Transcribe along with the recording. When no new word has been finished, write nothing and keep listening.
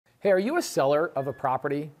Hey, are you a seller of a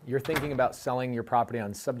property? You're thinking about selling your property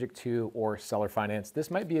on subject to or seller finance.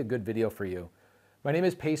 This might be a good video for you. My name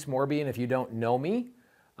is Morby, and if you don't know me,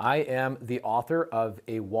 I am the author of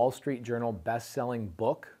a Wall Street Journal best-selling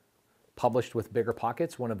book published with Bigger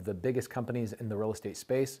Pockets, one of the biggest companies in the real estate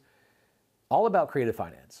space, all about creative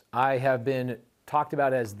finance. I have been talked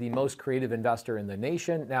about as the most creative investor in the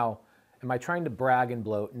nation. Now, am I trying to brag and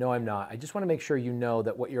bloat? No, I'm not. I just want to make sure you know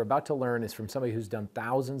that what you're about to learn is from somebody who's done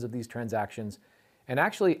thousands of these transactions. And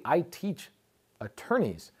actually, I teach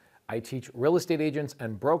attorneys, I teach real estate agents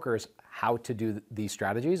and brokers how to do these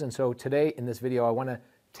strategies. And so today in this video, I want to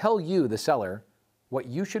tell you, the seller, what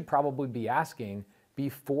you should probably be asking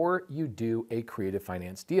before you do a creative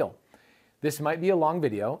finance deal. This might be a long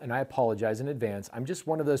video, and I apologize in advance. I'm just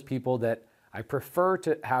one of those people that I prefer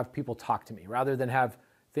to have people talk to me rather than have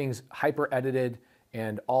things hyper edited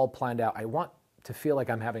and all planned out. I want to feel like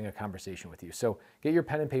I'm having a conversation with you. So get your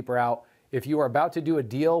pen and paper out. If you are about to do a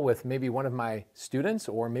deal with maybe one of my students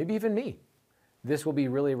or maybe even me, this will be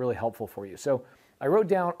really, really helpful for you. So I wrote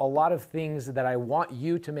down a lot of things that I want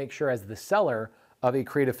you to make sure as the seller of a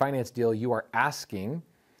creative finance deal you are asking.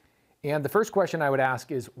 And the first question I would ask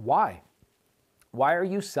is why? Why are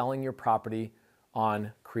you selling your property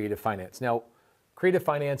on creative finance? Now, creative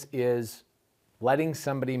finance is letting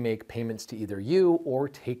somebody make payments to either you or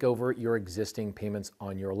take over your existing payments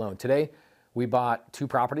on your loan. Today, we bought 2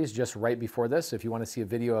 properties just right before this. If you want to see a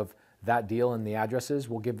video of that deal and the addresses,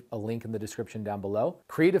 we'll give a link in the description down below.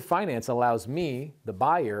 Creative finance allows me, the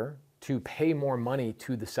buyer, to pay more money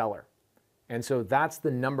to the seller. And so that's the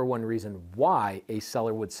number one reason why a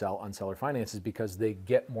seller would sell on seller finance, is because they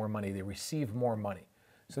get more money, they receive more money.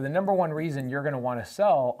 So the number one reason you're going to want to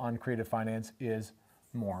sell on creative finance is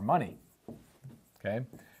more money. Okay.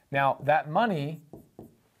 Now that money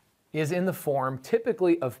is in the form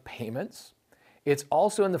typically of payments. It's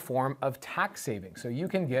also in the form of tax savings. So you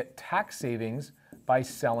can get tax savings by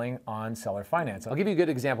selling on seller finance. I'll give you a good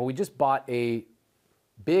example. We just bought a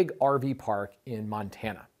big RV park in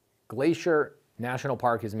Montana. Glacier National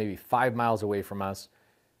Park is maybe 5 miles away from us.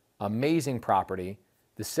 Amazing property.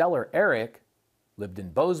 The seller, Eric, lived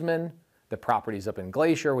in Bozeman. The property's up in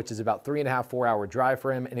Glacier, which is about 3.5, 4-hour drive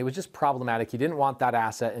for him. And it was just problematic. He didn't want that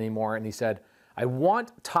asset anymore. And he said, I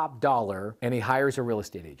want top dollar. And he hires a real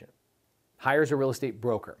estate agent, hires a real estate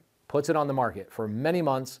broker, puts it on the market. For many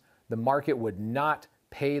months, the market would not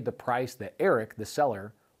pay the price that Eric, the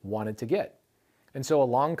seller, wanted to get. And so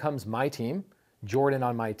along comes my team. Jordan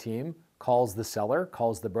on my team calls the seller,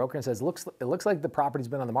 calls the broker and says, it looks like the property's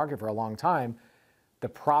been on the market for a long time. The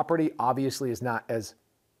property obviously is not as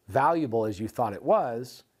valuable as you thought it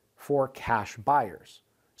was for cash buyers.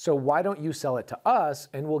 So why don't you sell it to us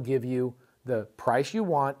and we'll give you the price you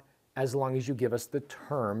want as long as you give us the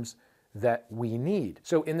terms that we need.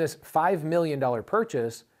 So in this $5 million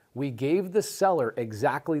purchase, we gave the seller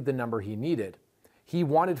exactly the number he needed. He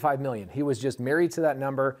wanted $5 million. He was just married to that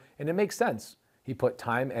number, and it makes sense. He put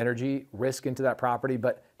time, energy, risk into that property,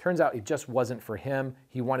 but turns out it just wasn't for him.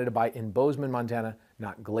 He wanted to buy in Bozeman, Montana,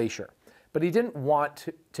 not Glacier. But he didn't want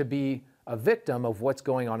to be a victim of what's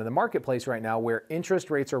going on in the marketplace right now, where interest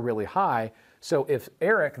rates are really high. So if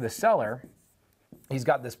Eric, the seller, he's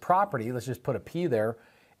got this property, let's just put a P there,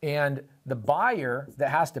 and the buyer that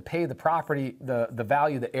has to pay the property, the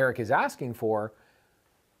value that Eric is asking for,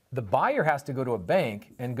 the buyer has to go to a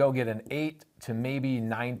bank and go get an 8 to maybe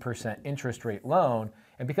 9% interest rate loan.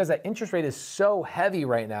 And because that interest rate is so heavy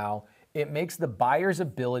right now, it makes the buyer's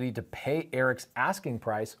ability to pay Eric's asking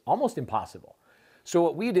price almost impossible. So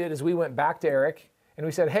what we did is we went back to Eric and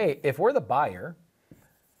we said, hey, if we're the buyer,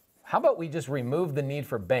 how about we just remove the need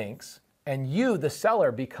for banks and you, the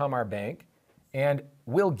seller, become our bank, and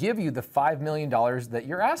we'll give you the $5 million that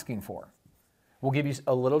you're asking for. We'll give you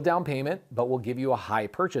a little down payment, but we'll give you a high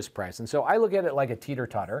purchase price. And so I look at it like a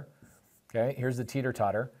teeter-totter. Okay, here's the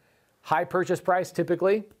teeter-totter. High purchase price,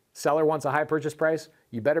 typically, seller wants a high purchase price.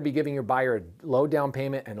 You better be giving your buyer a low down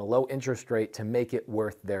payment and a low interest rate to make it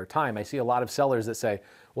worth their time. I see a lot of sellers that say,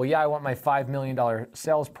 well, yeah, I want my $5 million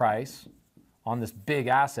sales price on this big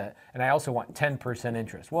asset, and I also want 10%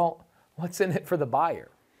 interest. Well, what's in it for the buyer?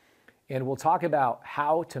 And we'll talk about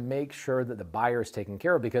how to make sure that the buyer is taken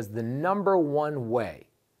care of, because the number one way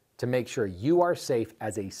to make sure you are safe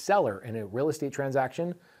as a seller in a real estate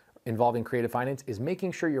transaction involving creative finance is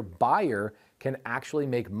making sure your buyer can actually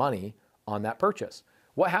make money on that purchase.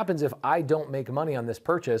 What happens if I don't make money on this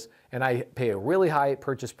purchase and I pay a really high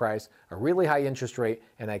purchase price, a really high interest rate,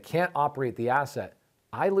 and I can't operate the asset?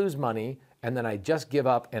 I lose money, and then I just give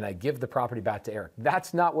up and I give the property back to Eric.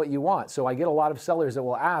 That's not what you want. So I get a lot of sellers that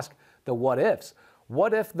will ask the what ifs.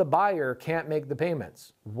 What if the buyer can't make the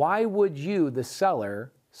payments? Why would you, the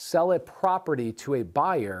seller, sell a property to a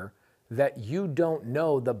buyer that you don't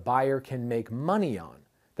know the buyer can make money on?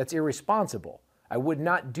 That's irresponsible. I would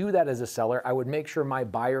not do that as a seller. I would make sure my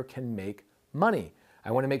buyer can make money.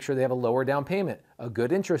 I want to make sure they have a lower down payment, a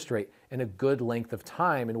good interest rate, and a good length of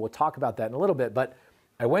time. And we'll talk about that in a little bit. But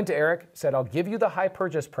I went to Eric, said, I'll give you the high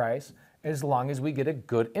purchase price as long as we get a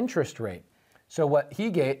good interest rate. So what he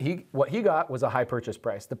got was a high purchase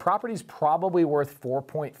price. The property's probably worth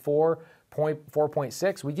 4.4,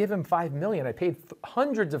 4.6. We give him $5 million. I paid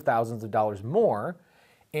hundreds of thousands of dollars more.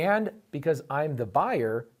 And because I'm the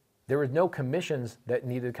buyer, there was no commissions that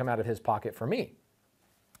needed to come out of his pocket for me.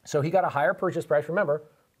 So he got a higher purchase price, remember,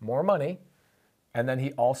 more money. And then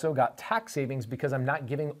he also got tax savings because I'm not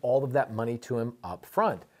giving all of that money to him up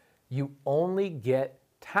front. You only get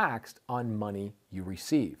taxed on money you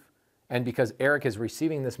receive. And because Eric is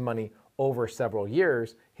receiving this money over several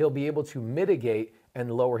years, he'll be able to mitigate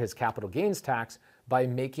and lower his capital gains tax by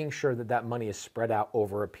making sure that that money is spread out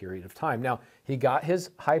over a period of time. Now, he got his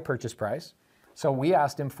high purchase price. So we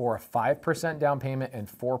asked him for a 5% down payment and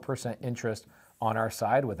 4% interest on our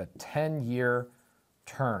side with a 10-year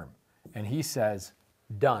term. And he says,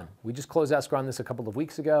 done. We just closed escrow on this a couple of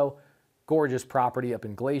weeks ago. Gorgeous property up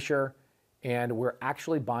in Glacier. And we're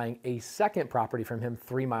actually buying a second property from him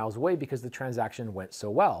 3 miles away because the transaction went so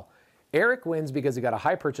well. Eric wins because he got a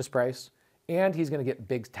high purchase price and he's going to get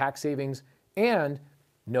big tax savings and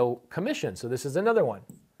no commission. So this is another one.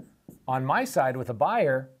 On my side with a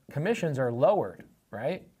buyer, commissions are lowered,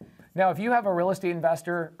 right? Now, if you have a real estate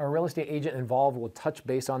investor or real estate agent involved, we'll touch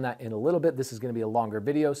base on that in a little bit. This is going to be a longer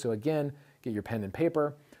video. So again, get your pen and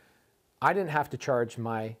paper. I didn't have to charge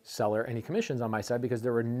my seller any commissions on my side because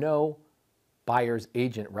there were no buyer's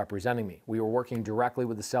agent representing me. We were working directly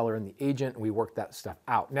with the seller and the agent, and we worked that stuff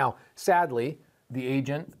out. Now, sadly, the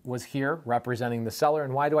agent was here representing the seller.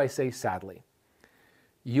 And why do I say sadly?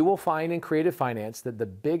 You will find in creative finance that the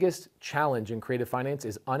biggest challenge in creative finance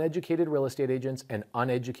is uneducated real estate agents and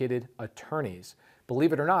uneducated attorneys.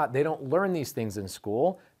 Believe it or not, they don't learn these things in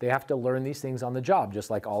school. They have to learn these things on the job,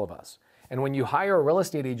 just like all of us. And when you hire a real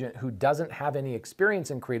estate agent who doesn't have any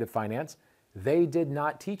experience in creative finance, they did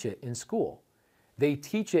not teach it in school. They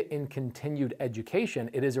teach it in continued education.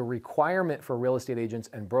 It is a requirement for real estate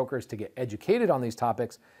agents and brokers to get educated on these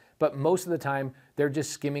topics. But most of the time, they're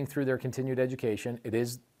just skimming through their continued education. It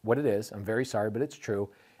is what it is. I'm very sorry, but it's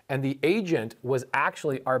true. And the agent was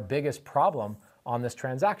actually our biggest problem on this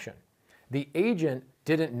transaction. The agent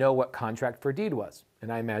didn't know what contract for deed was.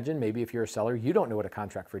 And I imagine maybe if you're a seller, you don't know what a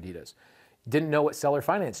contract for deed is. Didn't know what seller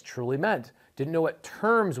finance truly meant. Didn't know what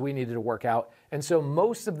terms we needed to work out. And so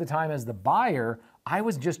most of the time as the buyer, I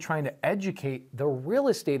was just trying to educate the real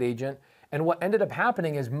estate agent. And what ended up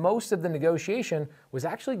happening is most of the negotiation was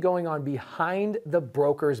actually going on behind the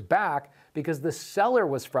broker's back because the seller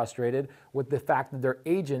was frustrated with the fact that their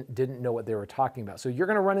agent didn't know what they were talking about. So you're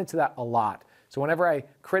going to run into that a lot. So whenever I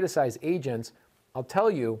criticize agents, I'll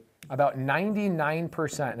tell you about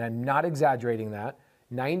 99%, and I'm not exaggerating that,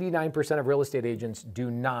 99% of real estate agents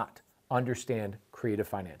do not understand creative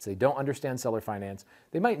finance. They don't understand seller finance.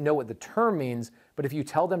 They might know what the term means, but if you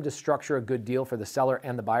tell them to structure a good deal for the seller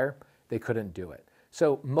and the buyer, they couldn't do it.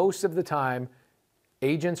 So most of the time,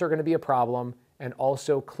 agents are going to be a problem, and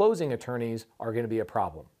also closing attorneys are going to be a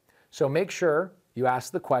problem. So make sure you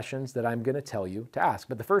ask the questions that I'm going to tell you to ask.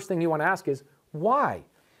 But the first thing you want to ask is, why?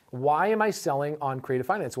 Why am I selling on creative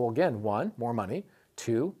finance? Well, again, 1, more money.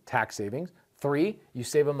 2, tax savings. 3, you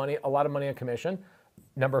save a lot of money on commission.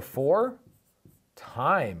 Number 4,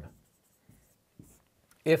 time.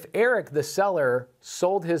 If Eric, the seller,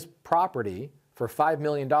 sold his property for $5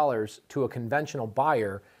 million to a conventional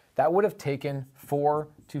buyer, that would have taken 4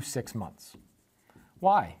 to 6 months.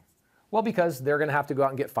 Why? Well, because they're going to have to go out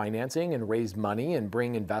and get financing and raise money and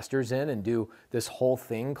bring investors in and do this whole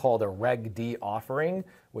thing called a Reg D offering,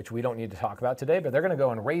 which we don't need to talk about today, but they're going to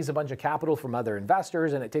go and raise a bunch of capital from other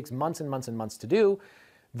investors, and it takes months and months and months to do.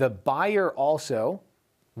 The buyer also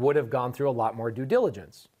would have gone through a lot more due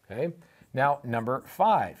diligence. Okay? Now, number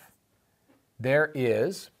 5, there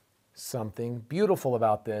is something beautiful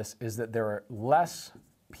about this is that there are less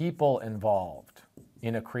people involved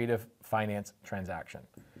in a creative finance transaction.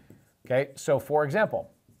 Okay, so for example,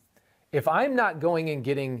 if I'm not going and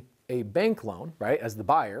getting a bank loan, right, as the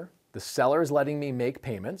buyer, the seller is letting me make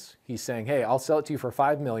payments. He's saying, hey, I'll sell it to you for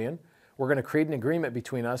 $5 million. We're going to create an agreement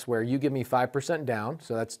between us where you give me 5% down,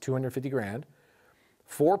 so that's $250 grand,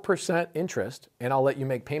 4% interest, and I'll let you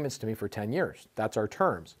make payments to me for 10 years. That's our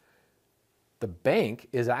terms. The bank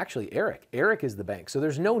is actually Eric. Eric is the bank. So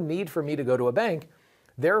there's no need for me to go to a bank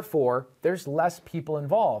Therefore, there's less people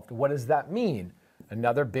involved. What does that mean?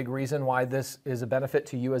 Another big reason why this is a benefit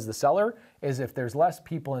to you as the seller is if there's less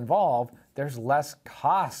people involved, there's less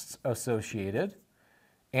costs associated,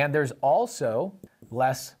 and there's also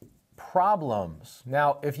less problems.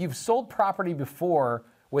 Now, if you've sold property before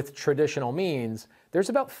with traditional means, there's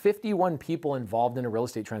about 51 people involved in a real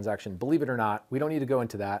estate transaction. Believe it or not, we don't need to go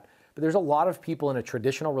into that, but there's a lot of people in a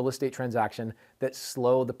traditional real estate transaction that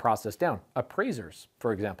slow the process down. Appraisers,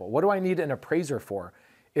 for example. What do I need an appraiser for?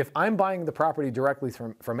 If I'm buying the property directly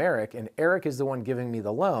from Eric, and Eric is the one giving me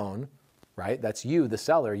the loan, right? That's you, the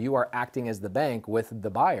seller. You are acting as the bank with the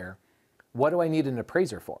buyer. What do I need an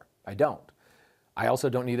appraiser for? I don't. I also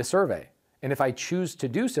don't need a survey. And if I choose to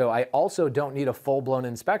do so, I also don't need a full-blown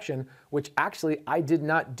inspection, which actually I did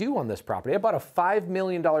not do on this property. I bought a $5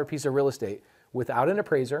 million piece of real estate without an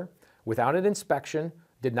appraiser, without an inspection,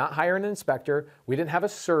 did not hire an inspector. We didn't have a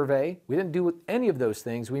survey. We didn't do any of those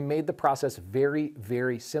things. We made the process very,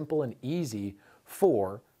 very simple and easy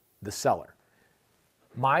for the seller.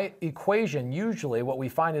 My equation, usually what we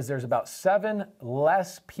find is there's about 7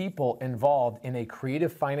 less people involved in a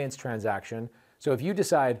creative finance transaction. So if you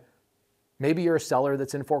decide, maybe you're a seller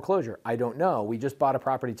that's in foreclosure. I don't know. We just bought a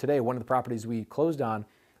property today. One of the properties we closed on,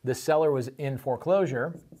 the seller was in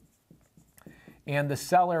foreclosure, and the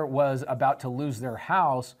seller was about to lose their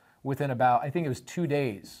house within about, I think it was 2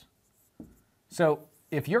 days. So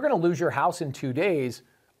if you're going to lose your house in 2 days,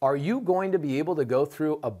 are you going to be able to go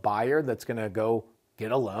through a buyer that's going to go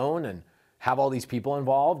get a loan and have all these people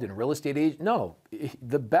involved and real estate agent? No.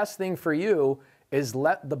 The best thing for you is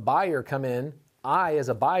let the buyer come in. I, as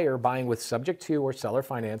a buyer buying with subject to or seller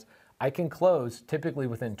finance, I can close typically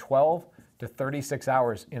within 12 to 36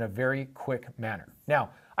 hours in a very quick manner. Now,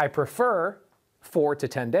 I prefer 4 to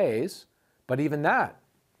 10 days, but even that,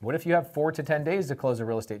 what if you have 4 to 10 days to close a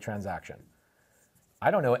real estate transaction? I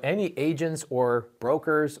don't know any agents or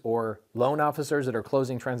brokers or loan officers that are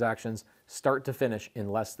closing transactions start to finish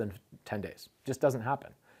in less than 10 days. Just doesn't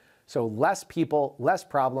happen. So less people, less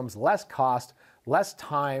problems, less cost, less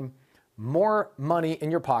time, more money in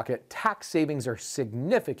your pocket. Tax savings are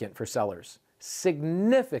significant for sellers,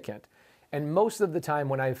 significant. And most of the time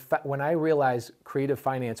when I realized creative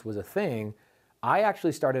finance was a thing, I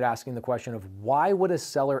actually started asking the question of why would a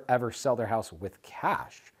seller ever sell their house with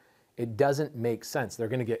cash? It doesn't make sense. They're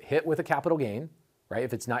going to get hit with a capital gain, right?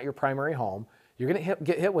 If it's not your primary home, you're going to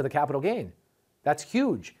get hit with a capital gain. That's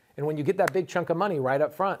huge. And when you get that big chunk of money right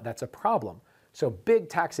up front, that's a problem. So big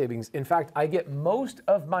tax savings. In fact, I get most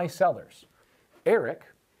of my sellers. Eric,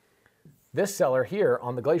 this seller here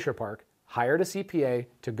on the Glacier Park, hired a CPA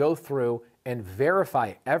to go through and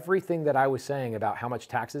verify everything that I was saying about how much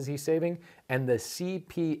taxes he's saving. And the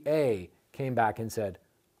CPA came back and said,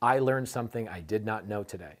 I learned something I did not know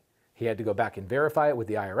today. He had to go back and verify it with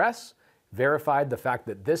the IRS, verified the fact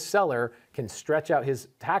that this seller can stretch out his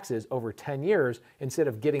taxes over 10 years instead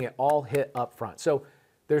of getting it all hit up front. So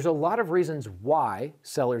there's a lot of reasons why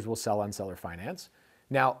sellers will sell on seller finance.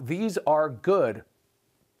 Now, these are good,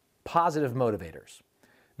 positive motivators.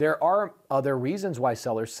 There are other reasons why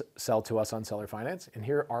sellers sell to us on seller finance, and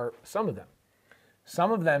here are some of them.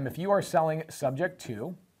 Some of them, if you are selling subject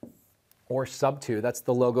to or Subto, that's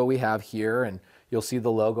the logo we have here, and you'll see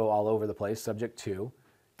the logo all over the place, subject to.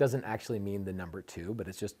 Doesn't actually mean the number 2, but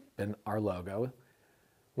it's just been our logo.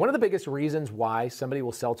 One of the biggest reasons why somebody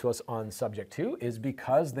will sell to us on subject to is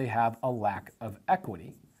because they have a lack of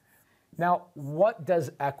equity. Now, what does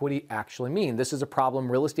equity actually mean? This is a problem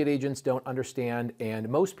real estate agents don't understand, and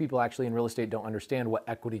most people actually in real estate don't understand what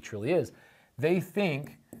equity truly is. They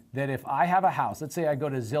think that if I have a house, let's say I go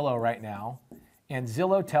to Zillow right now, and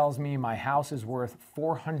Zillow tells me my house is worth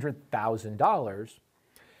 $400,000,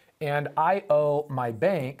 and I owe my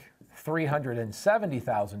bank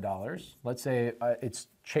 $370,000. Let's say it's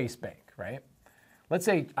Chase Bank, right? Let's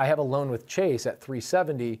say I have a loan with Chase at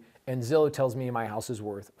 $370,000, and Zillow tells me my house is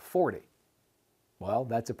worth $40,000. Well,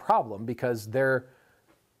 that's a problem because there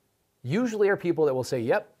usually are people that will say,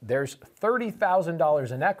 yep, there's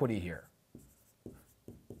 $30,000 in equity here.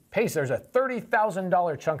 Pace, there's a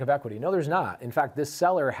 $30,000 chunk of equity. No, there's not. In fact, this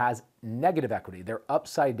seller has negative equity. They're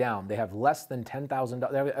upside down. They have less than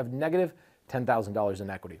 $10,000. They have negative $10,000 in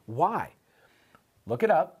equity. Why? Look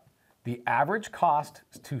it up. The average cost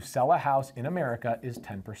to sell a house in America is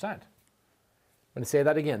 10%. I'm going to say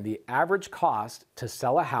that again. The average cost to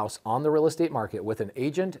sell a house on the real estate market with an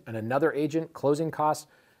agent and another agent, closing costs,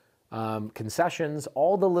 concessions,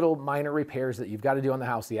 all the little minor repairs that you've got to do on the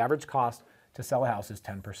house, the average cost to sell a house is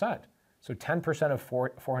 10%. So 10% of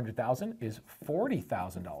 $400,000 is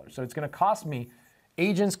 $40,000. So it's going to cost me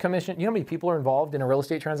agent's commission. You know how many people are involved in a real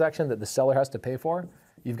estate transaction that the seller has to pay for?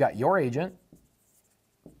 You've got your agent.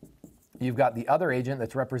 You've got the other agent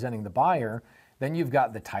that's representing the buyer. Then you've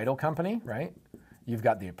got the title company, right? You've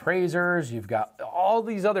got the appraisers. You've got all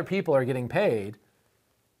these other people are getting paid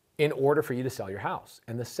in order for you to sell your house.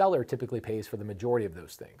 And the seller typically pays for the majority of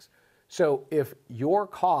those things. So if your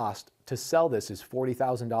cost to sell this is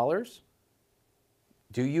 $40,000,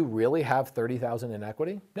 do you really have $30,000 in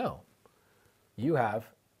equity? No. You have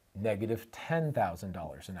negative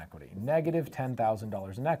 $10,000 in equity, negative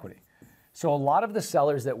 $10,000 in equity. So a lot of the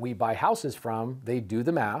sellers that we buy houses from, they do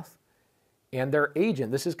the math, and their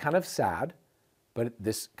agent, this is kind of sad, but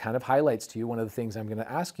this kind of highlights to you one of the things I'm going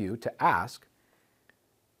to ask you to ask.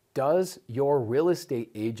 Does your real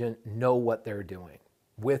estate agent know what they're doing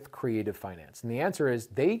with creative finance? And the answer is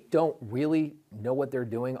they don't really know what they're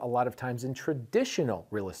doing a lot of times in traditional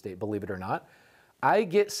real estate, believe it or not. I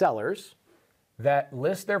get sellers that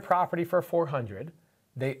list their property for $400,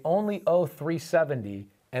 they only owe $370,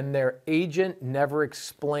 and their agent never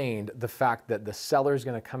explained the fact that the seller is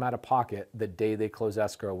going to come out of pocket the day they close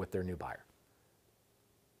escrow with their new buyer.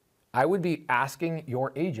 I would be asking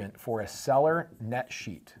your agent for a seller net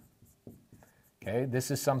sheet. Okay, this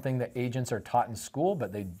is something that agents are taught in school,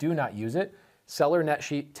 but they do not use it. Seller net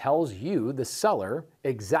sheet tells you, the seller,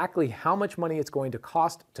 exactly how much money it's going to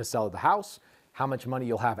cost to sell the house, how much money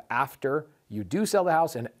you'll have after you do sell the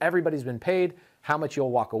house and everybody's been paid, how much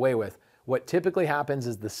you'll walk away with. What typically happens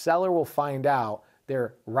is the seller will find out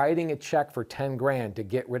they're writing a check for 10 grand to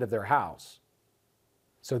get rid of their house.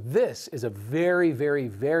 So this is a very, very,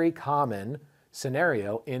 very common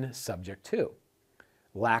scenario in subject to.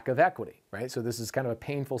 Lack of equity, right? So this is kind of a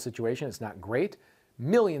painful situation. It's not great.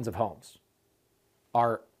 Millions of homes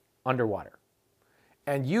are underwater.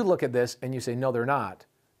 And you look at this and you say, no, they're not.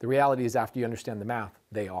 The reality is after you understand the math,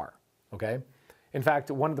 they are, okay? In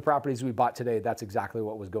fact, one of the properties we bought today, that's exactly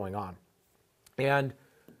what was going on. And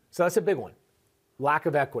so that's a big one, lack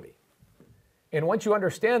of equity. And once you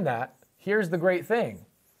understand that, here's the great thing.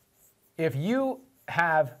 If you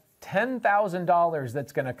have $10,000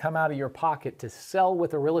 that's going to come out of your pocket to sell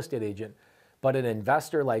with a real estate agent, but an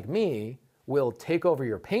investor like me will take over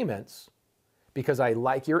your payments because I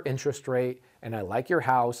like your interest rate and I like your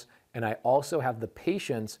house, and I also have the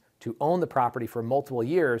patience to own the property for multiple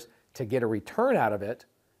years to get a return out of it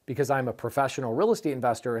because I'm a professional real estate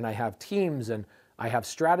investor and I have teams and I have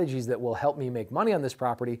strategies that will help me make money on this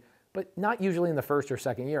property, but not usually in the first or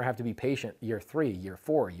second year. I have to be patient, year 3, year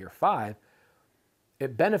 4, year 5.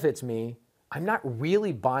 It benefits me. I'm not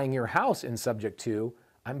really buying your house in subject to,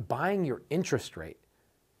 I'm buying your interest rate.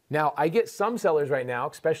 Now, I get some sellers right now,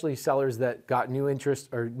 especially sellers that got new interest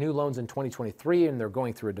or new loans in 2023 and they're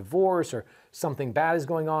going through a divorce or something bad is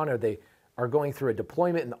going on, or they are going through a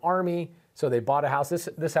deployment in the Army, so they bought a house.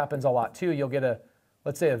 This happens a lot too. You'll get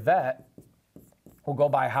let's say a vet will go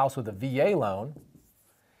buy a house with a VA loan,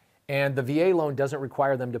 and the VA loan doesn't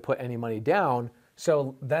require them to put any money down.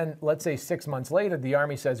 So then let's say 6 months later, the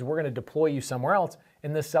Army says, we're going to deploy you somewhere else.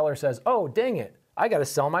 And this seller says, oh, dang it, I got to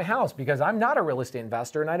sell my house because I'm not a real estate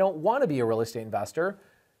investor and I don't want to be a real estate investor.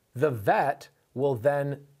 The vet will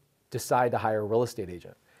then decide to hire a real estate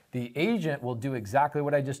agent. The agent will do exactly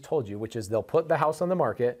what I just told you, which is they'll put the house on the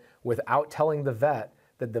market without telling the vet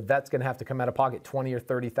that the vet's going to have to come out of pocket $20,000 or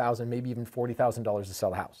 $30,000, maybe even $40,000 to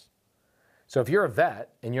sell the house. So if you're a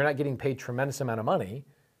vet and you're not getting paid tremendous amount of money,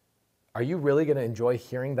 are you really going to enjoy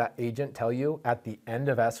hearing that agent tell you at the end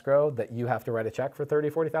of escrow that you have to write a check for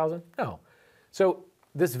 $30,000, $40,000? No. So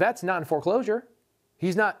this vet's not in foreclosure.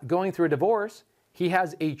 He's not going through a divorce. He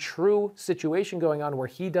has a true situation going on where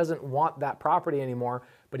he doesn't want that property anymore,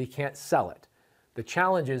 but he can't sell it. The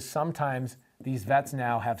challenge is sometimes these vets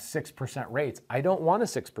now have 6% rates. I don't want a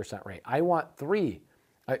 6% rate. I want 3%.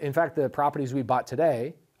 In fact, the properties we bought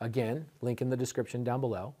today, again, link in the description down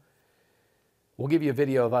below. We'll give you a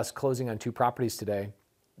video of us closing on 2 properties today.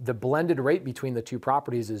 The blended rate between the 2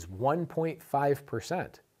 properties is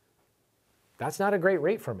 1.5%. That's not a great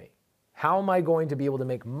rate for me. How am I going to be able to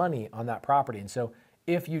make money on that property? And so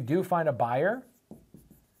if you do find a buyer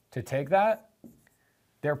to take that,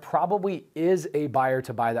 there probably is a buyer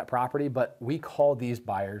to buy that property, but we call these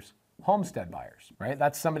buyers homestead buyers, right?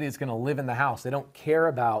 That's somebody that's going to live in the house. They don't care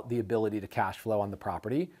about the ability to cash flow on the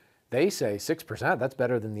property. They say 6%, that's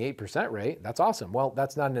better than the 8% rate. That's awesome. Well,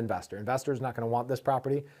 that's not an investor. Investor is not going to want this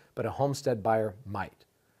property, but a homestead buyer might.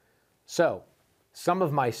 So some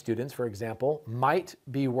of my students, for example, might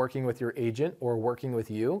be working with your agent or working with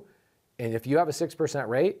you. And if you have a 6%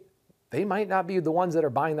 rate, they might not be the ones that are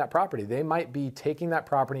buying that property. They might be taking that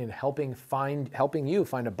property and helping you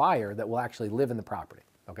find a buyer that will actually live in the property,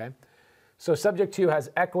 okay? So subject to has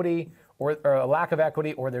equity or a lack of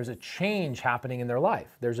equity, or there's a change happening in their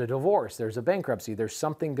life. There's a divorce, there's a bankruptcy, there's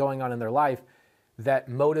something going on in their life that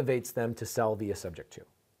motivates them to sell via subject to,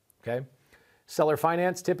 okay? Seller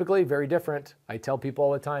finance, typically very different. I tell people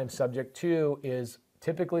all the time, subject to is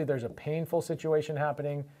typically there's a painful situation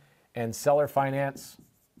happening, and seller finance,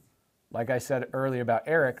 like I said earlier about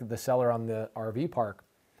Eric, the seller on the RV park,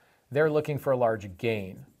 they're looking for a large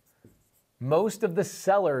gain. Most of the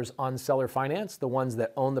sellers on seller finance, the ones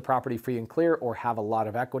that own the property free and clear or have a lot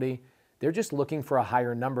of equity, they're just looking for a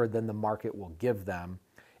higher number than the market will give them.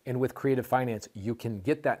 And with creative finance, you can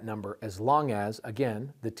get that number as long as,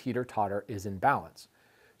 again, the teeter-totter is in balance.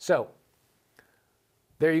 So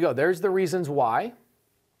there you go. There's the reasons why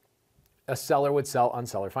a seller would sell on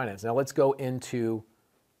seller finance. Now let's go into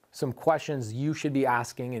some questions you should be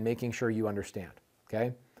asking and making sure you understand,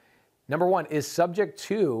 okay? Number one, is subject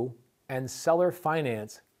to and seller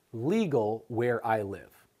finance legal where I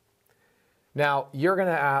live? Now, you're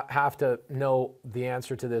gonna have to know the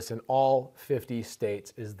answer to this in all 50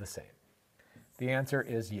 states is the same. The answer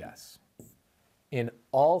is yes. In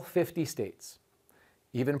all 50 states,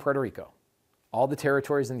 even Puerto Rico, all the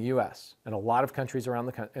territories in the US, and a lot of countries around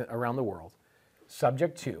the world,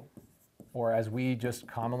 subject to, or as we just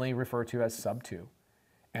commonly refer to as sub to,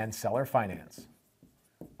 and seller finance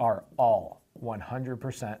are all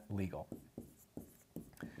 100% legal.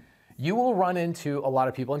 You will run into a lot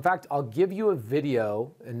of people. In fact, I'll give you a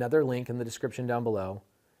video, another link in the description down below,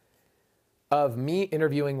 of me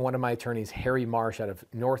interviewing one of my attorneys, Harry Marsh, out of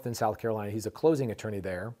North and South Carolina. He's a closing attorney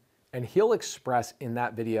there. And he'll express in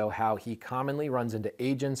that video how he commonly runs into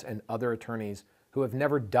agents and other attorneys who have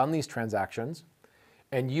never done these transactions.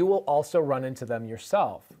 And you will also run into them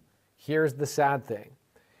yourself. Here's the sad thing.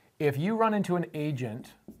 If you run into an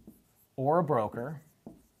agent or a broker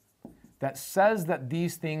that says that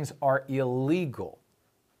these things are illegal,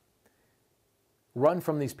 run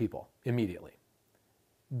from these people immediately.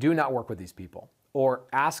 Do not work with these people, or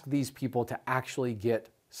ask these people to actually get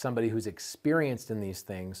somebody who's experienced in these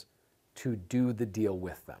things to do the deal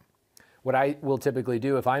with them. What I will typically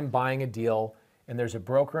do, if I'm buying a deal and there's a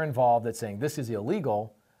broker involved that's saying this is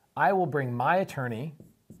illegal, I will bring my attorney,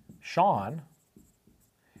 Sean,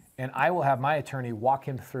 and I will have my attorney walk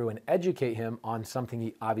him through and educate him on something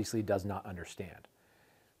he obviously does not understand.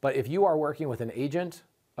 But if you are working with an agent,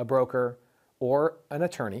 a broker, or an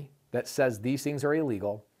attorney that says these things are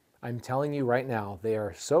illegal, I'm telling you right now, they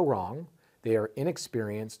are so wrong, they are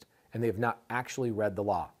inexperienced, and they have not actually read the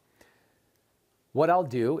law. What I'll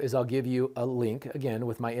do is I'll give you a link, again,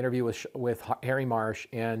 with my interview with Harry Marsh,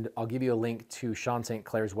 and I'll give you a link to Sean St.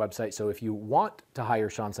 Clair's website. So if you want to hire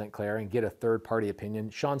Sean St. Clair and get a third-party opinion,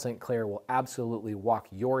 Sean St. Clair will absolutely walk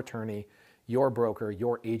your attorney, your broker,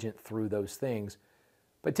 your agent through those things.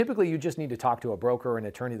 But typically, you just need to talk to a broker or an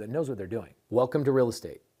attorney that knows what they're doing. Welcome to real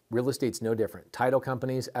estate. Real estate's no different. Title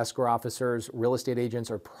companies, escrow officers, real estate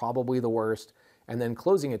agents are probably the worst, and then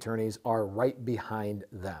closing attorneys are right behind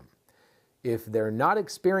them. If they're not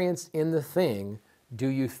experienced in the thing, do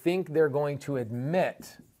you think they're going to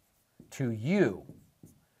admit to you,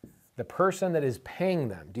 the person that is paying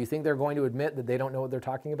them, do you think they're going to admit that they don't know what they're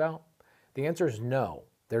talking about? The answer is no,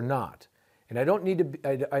 they're not. And I don't need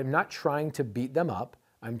to, I'm not trying to beat them up.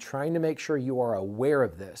 I'm trying to make sure you are aware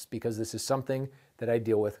of this because this is something that I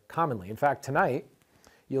deal with commonly. In fact, tonight,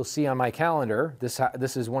 you'll see on my calendar,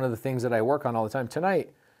 this is one of the things that I work on all the time.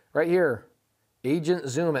 Tonight, right here, Agent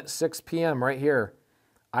Zoom at 6 p.m. right here.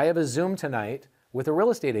 I have a Zoom tonight with a real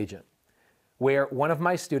estate agent where one of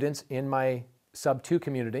my students in my sub-2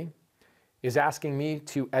 community is asking me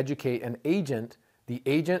to educate an agent. The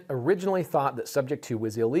agent originally thought that subject to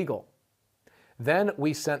was illegal. Then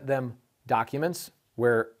we sent them documents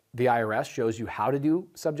where the IRS shows you how to do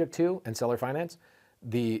subject to and seller finance.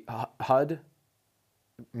 The HUD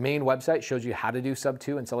main website shows you how to do sub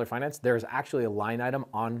to and seller finance. There's actually a line item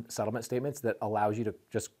on settlement statements that allows you to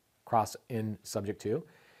just cross in subject to.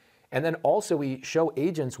 And then also we show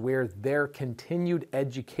agents where their continued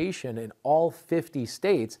education in all 50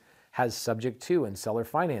 states has subject to and seller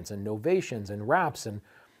finance and novations and wraps and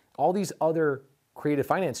all these other creative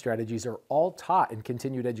finance strategies are all taught in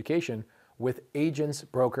continued education with agents,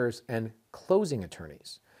 brokers, and closing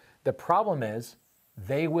attorneys. The problem is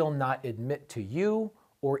they will not admit to you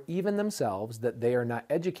or even themselves that they are not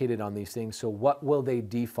educated on these things. So what will they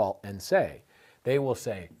default and say? They will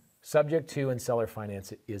say, subject to and seller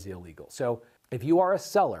finance is illegal. So if you are a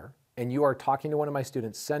seller and you are talking to one of my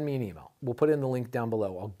students, send me an email. We'll put in the link down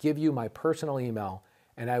below. I'll give you my personal email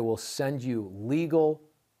and I will send you legal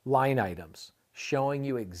line items showing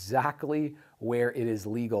you exactly where it is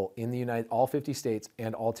legal in the all 50 states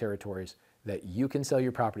and all territories that you can sell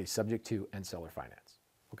your property subject to and seller finance.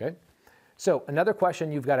 Okay? So another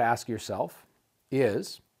question you've got to ask yourself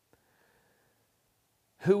is,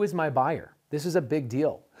 who is my buyer? This is a big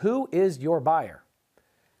deal. Who is your buyer?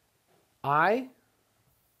 I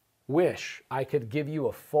wish I could give you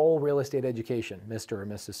a full real estate education, Mr. or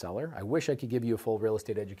Mrs. Seller. I wish I could give you a full real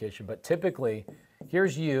estate education, but typically,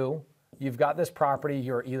 here's you. You've got this property.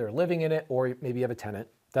 You're either living in it or maybe you have a tenant.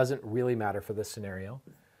 Doesn't really matter for this scenario.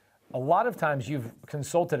 A lot of times you've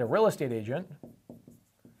consulted a real estate agent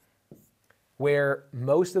where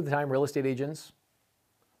most of the time real estate agents,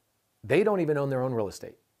 they don't even own their own real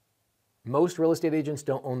estate. Most real estate agents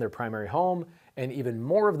don't own their primary home, and even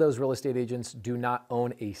more of those real estate agents do not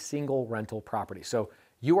own a single rental property. So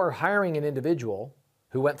you are hiring an individual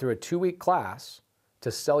who went through a 2-week class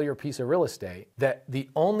to sell your piece of real estate, that the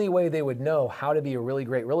only way they would know how to be a really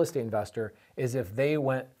great real estate investor is if they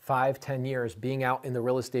went 5, 10 years being out in the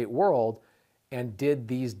real estate world and did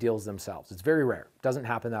these deals themselves. It's very rare. It doesn't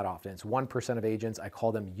happen that often. It's 1% of agents. I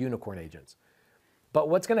call them unicorn agents. But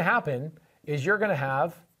what's going to happen is you're going to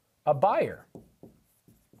have a buyer,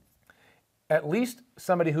 at least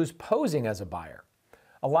somebody who's posing as a buyer.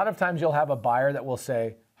 A lot of times you'll have a buyer that will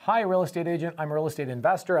say, hi, real estate agent, I'm a real estate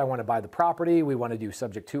investor. I want to buy the property. We want to do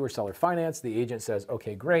subject to or seller finance. The agent says,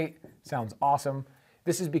 okay, great. Sounds awesome.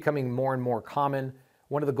 This is becoming more and more common.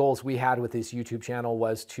 One of the goals we had with this YouTube channel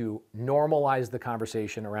was to normalize the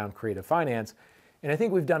conversation around creative finance. And I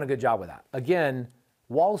think we've done a good job with that. Again,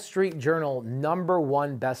 Wall Street Journal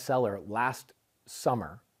 #1 bestseller last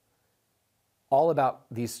summer, all about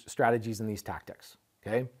these strategies and these tactics,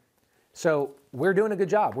 okay? So we're doing a good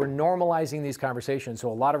job. We're normalizing these conversations.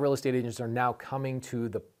 So a lot of real estate agents are now coming to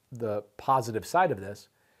the positive side of this.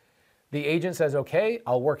 The agent says, okay,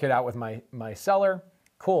 I'll work it out with my seller.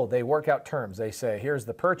 Cool, they work out terms. They say, here's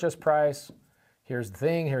the purchase price, here's the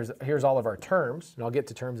thing, here's all of our terms, and I'll get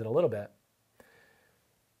to terms in a little bit.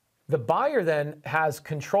 The buyer then has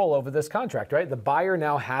control over this contract, right? The buyer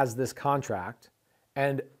now has this contract,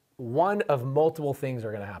 and one of multiple things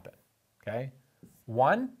are going to happen, okay?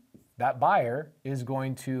 One, that buyer is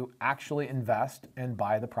going to actually invest and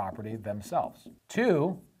buy the property themselves.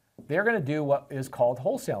 Two, they're going to do what is called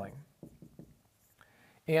wholesaling.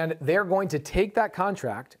 And they're going to take that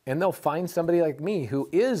contract and they'll find somebody like me who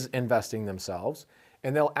is investing themselves,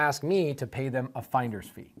 and they'll ask me to pay them a finder's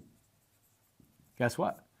fee. Guess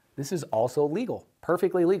what? This is also legal,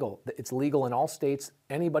 perfectly legal. It's legal in all states.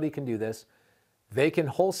 Anybody can do this. They can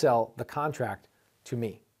wholesale the contract to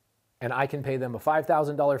me, and I can pay them a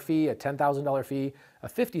 $5,000 fee, a $10,000 fee, a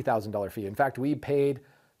 $50,000 fee. In fact, we paid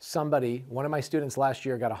somebody, one of my students last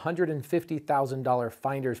year got a $150,000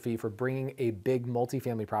 finder's fee for bringing a big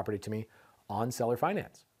multifamily property to me on seller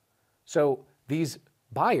finance. So these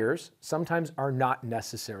buyers sometimes are not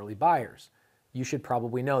necessarily buyers. You should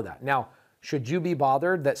probably know that. Now, should you be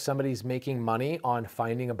bothered that somebody's making money on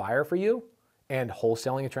finding a buyer for you and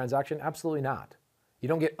wholesaling a transaction? Absolutely not. You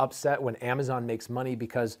don't get upset when Amazon makes money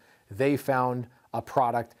because they found a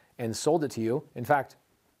product and sold it to you. In fact,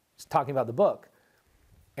 talking about the book,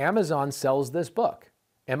 Amazon sells this book.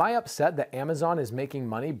 Am I upset that Amazon is making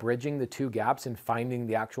money bridging the two gaps and finding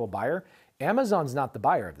the actual buyer? Amazon's not the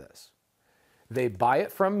buyer of this. They buy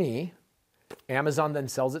it from me, Amazon then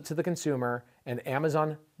sells it to the consumer, and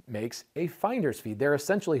Amazon makes a finder's fee. They're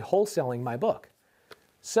essentially wholesaling my book.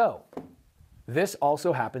 So this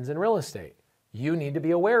also happens in real estate. You need to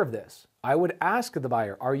be aware of this. I would ask the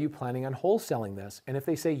buyer, are you planning on wholesaling this? And if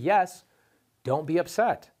they say yes, don't be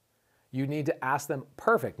upset. You need to ask them,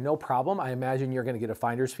 perfect, no problem. I imagine you're going to get a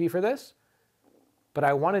finder's fee for this, but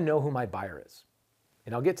I want to know who my buyer is.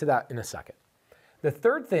 And I'll get to that in a second. The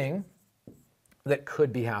third thing that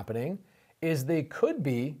could be happening is they could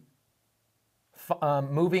be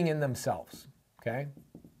moving in themselves, okay?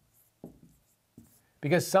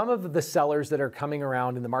 Because some of the sellers that are coming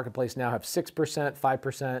around in the marketplace now have 6%,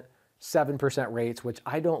 5%, 7% rates, which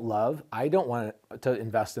I don't love. I don't want to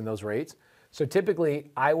invest in those rates. So typically,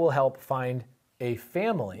 I will help find a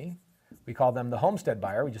family. We call them the homestead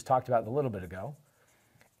buyer. We just talked about it a little bit ago.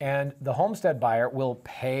 And the homestead buyer will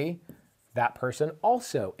pay that person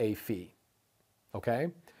also a fee, okay?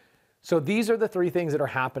 So these are the three things that are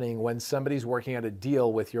happening when somebody's working out a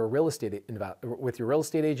deal with your real estate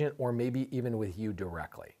agent, or maybe even with you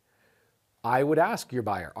directly. I would ask your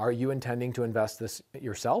buyer, are you intending to invest this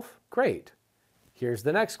yourself? Great. Here's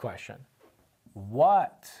the next question.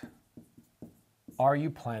 What are you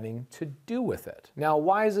planning to do with it? Now,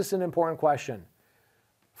 why is this an important question?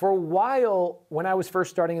 For a while, when I was first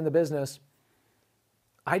starting in the business,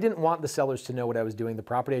 I didn't want the sellers to know what I was doing with the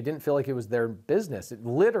property. I didn't feel like it was their business. It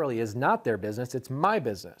literally is not their business. It's my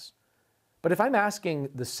business. But if I'm asking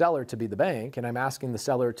the seller to be the bank and I'm asking the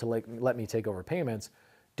seller to let me take over payments,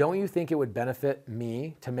 don't you think it would benefit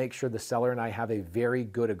me to make sure the seller and I have a very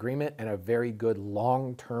good agreement and a very good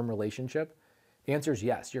long-term relationship? The answer is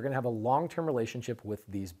yes. You're going to have a long-term relationship with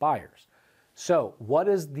these buyers. So what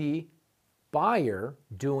is the buyer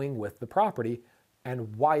doing with the property,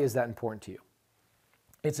 and why is that important to you?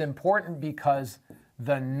 It's important because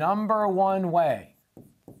the number one way,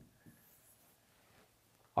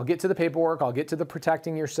 I'll get to the paperwork, I'll get to the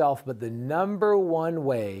protecting yourself, but the number one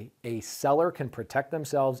way a seller can protect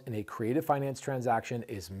themselves in a creative finance transaction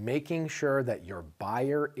is making sure that your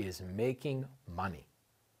buyer is making money.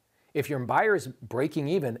 If your buyer is breaking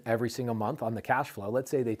even every single month on the cash flow, let's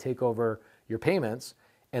say they take over your payments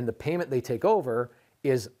and the payment they take over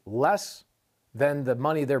is less than the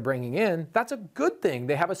money they're bringing in, that's a good thing.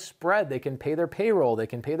 They have a spread, they can pay their payroll, they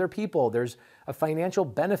can pay their people. There's a financial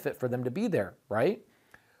benefit for them to be there, right?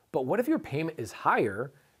 But what if your payment is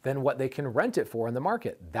higher than what they can rent it for in the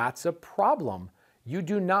market? That's a problem. You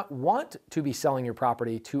do not want to be selling your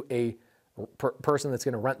property to a person that's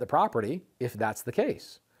going to rent the property if that's the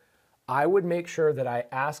case. I would make sure that I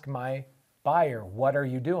ask my buyer, what are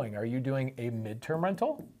you doing? Are you doing a midterm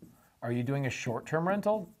rental? Are you doing a short-term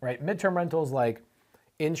rental? Right? Midterm rentals, like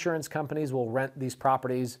insurance companies will rent these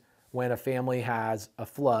properties when a family has a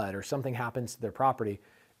flood or something happens to their property.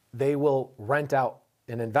 They will rent out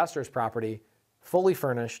an investor's property, fully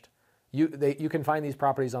furnished. You can find these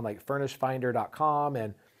properties on like furnishfinder.com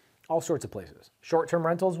and all sorts of places. Short-term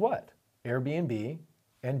rentals, what? Airbnb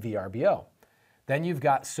and VRBO. Then you've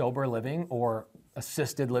got sober living, or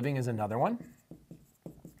assisted living is another one.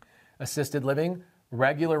 Assisted living,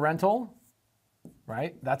 regular rental,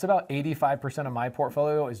 right? That's about 85% of my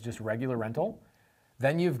portfolio is just regular rental.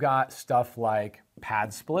 Then you've got stuff like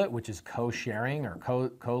pad split, which is co-sharing or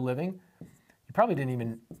co-living. You probably didn't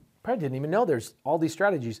even know there's all these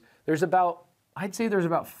strategies. I'd say there's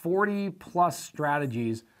about 40 plus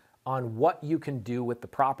strategies on what you can do with the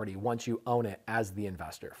property once you own it as the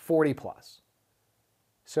investor, 40 plus.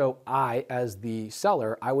 So I, as the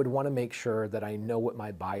seller, I would want to make sure that I know what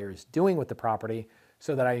my buyer is doing with the property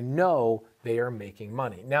so that I know they are making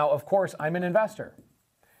money. Now, of course, I'm an investor,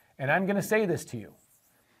 and I'm going to say this to you.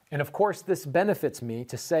 And of course, this benefits me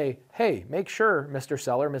to say, hey, make sure, Mr.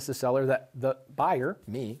 Seller, Mrs. Seller, that the buyer,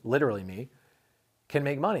 me, literally me, can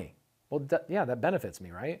make money. Well, yeah, that benefits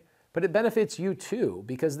me, right? But it benefits you too,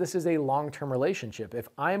 because this is a long-term relationship. If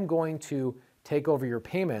I'm going to take over your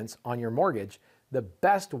payments on your mortgage, the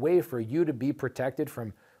best way for you to be protected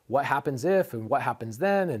from what happens if and what happens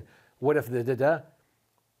then and what if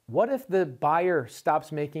what if the buyer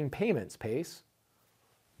stops making payments, Pace?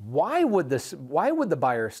 Why would the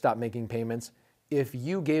buyer stop making payments if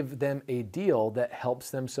you gave them a deal that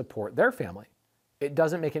helps them support their family? It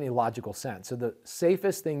doesn't make any logical sense. So the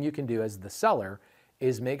safest thing you can do as the seller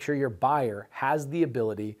is make sure your buyer has the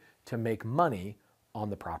ability to make money on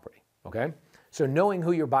the property, okay? So knowing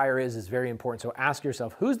who your buyer is very important. So ask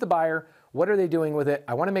yourself, who's the buyer? What are they doing with it?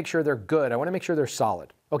 I want to make sure they're good. I want to make sure they're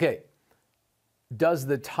solid. Okay, does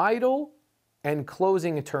the title and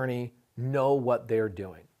closing attorney know what they're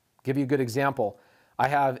doing? Give you a good example. I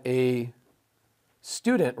have a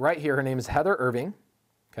student right here. Her name is Heather Irving,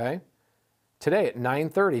 okay? Today at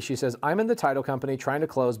 9:30, she says, I'm in the title company trying to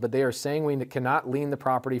close, but they are saying we cannot lien the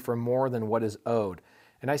property for more than what is owed.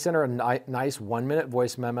 And I sent her a nice 1-minute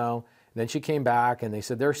voice memo. And then she came back and they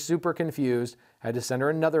said they're super confused. I had to send her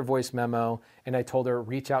another voice memo, and I told her,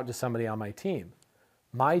 reach out to somebody on my team.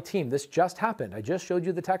 My team, this just happened. I just showed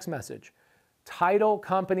you the text message. Title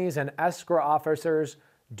companies and escrow officers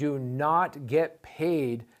do not get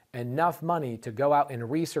paid enough money to go out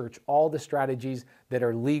and research all the strategies that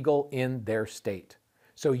are legal in their state.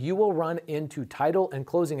 So you will run into title and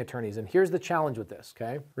closing attorneys. And here's the challenge with this,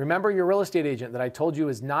 okay? Remember your real estate agent that I told you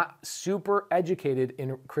is not super educated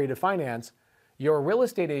in creative finance. Your real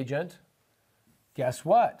estate agent, guess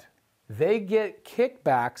what? They get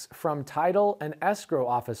kickbacks from title and escrow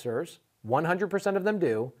officers, 100% of them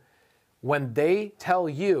do, when they tell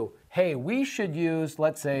you, hey, we should use,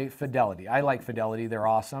 let's say, Fidelity. I like Fidelity, they're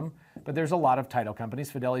awesome, but there's a lot of title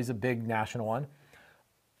companies. Fidelity's a big national one.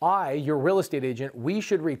 Your real estate agent, we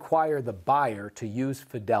should require the buyer to use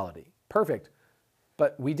Fidelity. Perfect.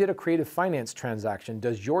 But we did a creative finance transaction.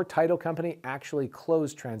 Does your title company actually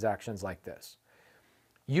close transactions like this?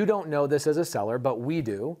 You don't know this as a seller, but we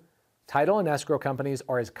do. Title and escrow companies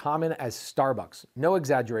are as common as Starbucks. No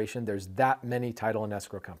exaggeration, there's that many title and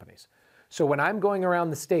escrow companies. So when I'm going around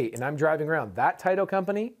the state and I'm driving around, that title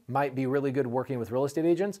company might be really good working with real estate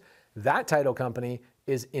agents. That title company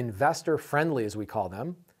is investor friendly, as we call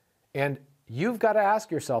them. And You've got to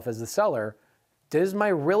ask yourself as the seller, does my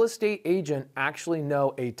real estate agent actually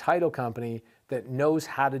know a title company that knows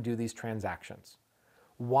how to do these transactions?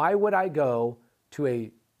 Why would I go to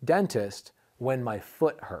a dentist when my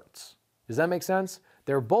foot hurts? Does that make sense?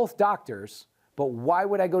 They're both doctors, but why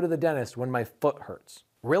would I go to the dentist when my foot hurts?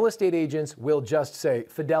 Real estate agents will just say,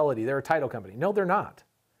 Fidelity, they're a title company. No, they're not.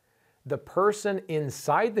 The person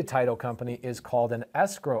inside the title company is called an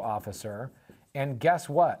escrow officer. And guess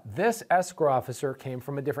what? This escrow officer came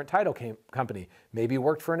from a different title company. Maybe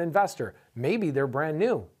worked for an investor. Maybe they're brand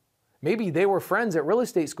new. Maybe they were friends at real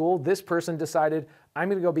estate school. This person decided, I'm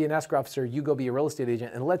going to go be an escrow officer, you go be a real estate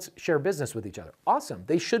agent, and let's share business with each other. Awesome.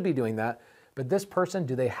 They should be doing that. But this person,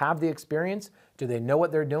 do they have the experience? Do they know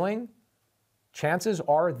what they're doing? Chances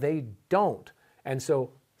are they don't. And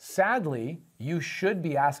so sadly, you should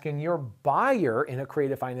be asking your buyer in a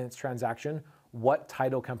creative finance transaction what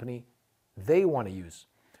title company they want to use,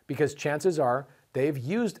 because chances are they've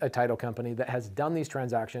used a title company that has done these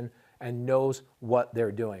transactions and knows what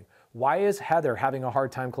they're doing. Why is Heather having a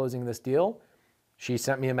hard time closing this deal? She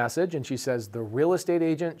sent me a message and she says the real estate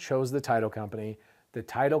agent chose the title company. The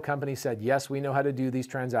title company said, yes, we know how to do these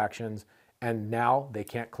transactions, and now they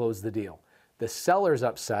can't close the deal. The seller's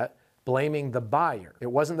upset, blaming the buyer. It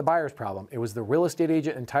wasn't the buyer's problem. It was the real estate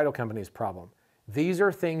agent and title company's problem. These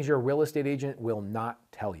are things your real estate agent will not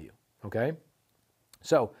tell you. Okay?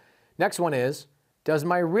 So next one is, does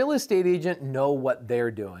my real estate agent know what they're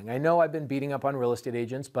doing? I know I've been beating up on real estate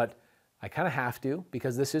agents, but I kind of have to,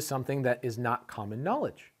 because this is something that is not common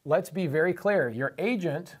knowledge. Let's be very clear. Your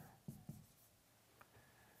agent,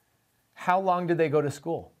 how long did they go to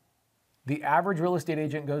school? The average real estate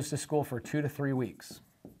agent goes to school for 2 to 3 weeks.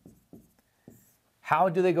 How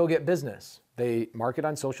do they go get business? They market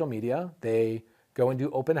on social media. They go and do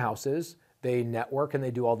open houses. They network and they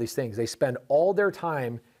do all these things. They spend all their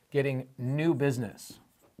time getting new business.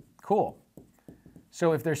 Cool.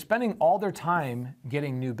 So if they're spending all their time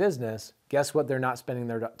getting new business, guess what they're not spending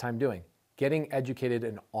their time doing? Getting educated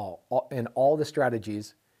in all the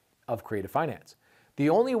strategies of creative finance. The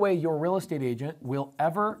only way your real estate agent will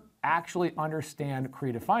ever actually understand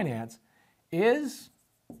creative finance is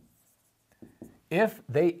if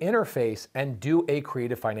they interface and do a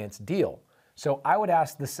creative finance deal. So I would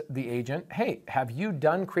ask the agent, hey, have you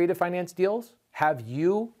done creative finance deals? Have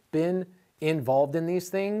you been involved in these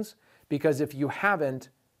things? Because if you haven't,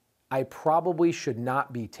 I probably should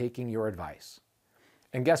not be taking your advice.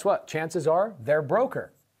 And guess what? Chances are their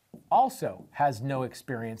broker also has no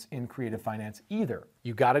experience in creative finance either.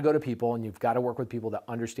 You got to go to people and you've got to work with people that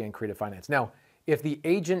understand creative finance. Now, if the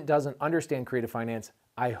agent doesn't understand creative finance,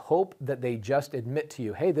 I hope that they just admit to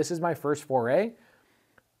you, hey, this is my first foray.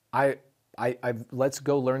 Let's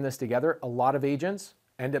go learn this together. A lot of agents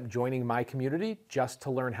end up joining my community just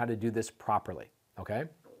to learn how to do this properly, okay?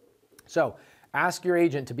 So ask your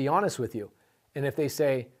agent to be honest with you. And if they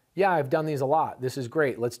say, yeah, I've done these a lot, this is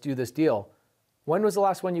great, let's do this deal. When was the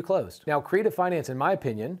last one you closed? Now, creative finance, in my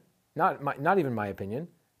opinion, not even my opinion,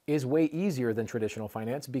 is way easier than traditional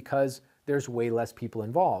finance because there's way less people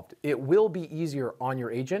involved. It will be easier on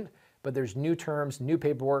your agent, but there's new terms, new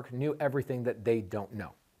paperwork, new everything that they don't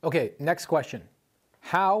know. Okay, next question.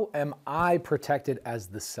 How am I protected as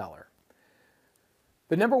the seller?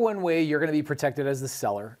 The number one way you're going to be protected as the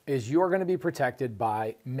seller is you're going to be protected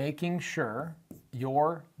by making sure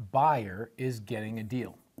your buyer is getting a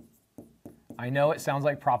deal. I know it sounds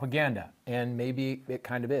like propaganda, and maybe it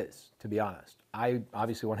kind of is, to be honest. I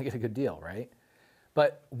obviously want to get a good deal, right?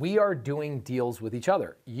 But we are doing deals with each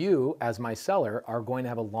other. You, as my seller, are going to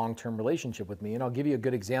have a long-term relationship with me, and I'll give you a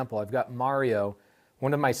good example. I've got Mario,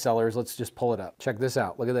 one of my sellers. Let's just pull it up. Check this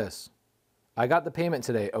out. Look at this. I got the payment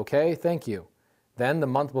today. Okay, thank you. Then the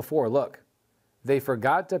month before, look, they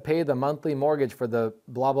forgot to pay the monthly mortgage for the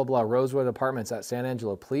blah, blah, blah, Rosewood Apartments at San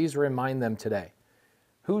Angelo. Please remind them today.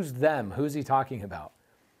 Who's them? Who's he talking about?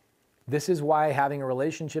 This is why having a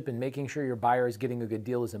relationship and making sure your buyer is getting a good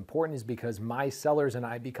deal is important, is because my sellers and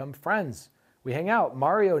I become friends. We hang out.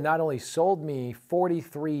 Mario not only sold me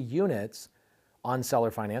 43 units on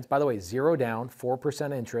seller finance, by the way, 0 down,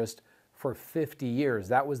 4% interest for 50 years.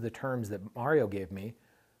 That was the terms that Mario gave me.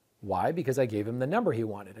 Why? Because I gave him the number he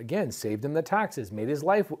wanted. Again, saved him the taxes, made his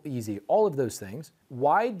life easy, all of those things.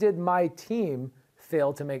 Why did my team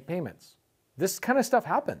fail to make payments? This kind of stuff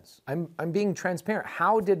happens. I'm being transparent.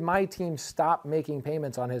 How did my team stop making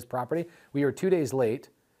payments on his property? We were 2 days late.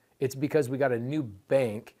 It's because we got a new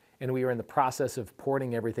bank and we were in the process of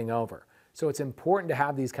porting everything over. So it's important to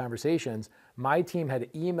have these conversations. My team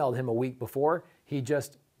had emailed him a week before. He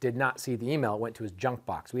just did not see the email. It went to his junk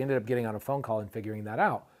box. We ended up getting on a phone call and figuring that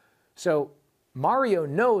out. So Mario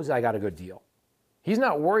knows I got a good deal. He's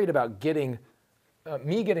not worried about getting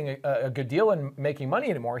me getting a good deal and making money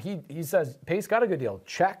anymore. He says, Pace got a good deal.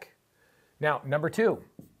 Check. Now, number 2,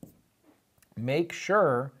 make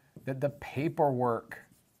sure that the paperwork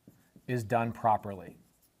is done properly.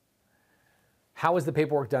 How is the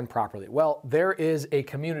paperwork done properly? Well, there is a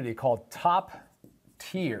community called Top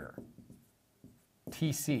Tier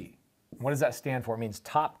TC. What does that stand for? It means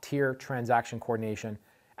Top Tier Transaction Coordination,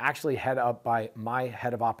 actually head up by my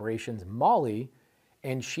head of operations, Molly,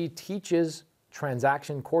 and she teaches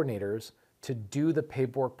transaction coordinators to do the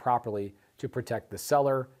paperwork properly to protect the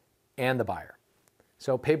seller and the buyer.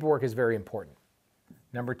 So paperwork is very important.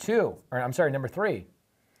 Number 3,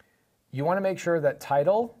 you want to make sure that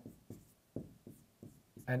title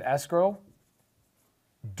and escrow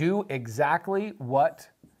do exactly what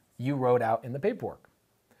you wrote out in the paperwork.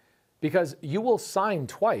 Because you will sign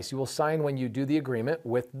twice. You will sign when you do the agreement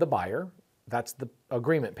with the buyer. That's the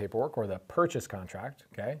agreement paperwork or the purchase contract,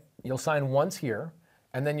 okay? You'll sign once here,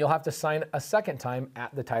 and then you'll have to sign a second time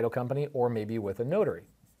at the title company or maybe with a notary.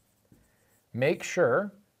 Make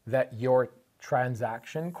sure that your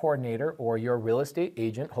transaction coordinator or your real estate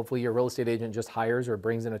agent, hopefully your real estate agent just hires or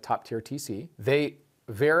brings in a top tier TC, they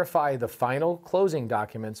verify the final closing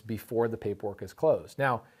documents before the paperwork is closed.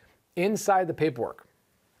 Now, inside the paperwork,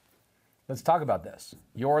 let's talk about this.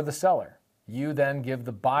 You're the seller. You then give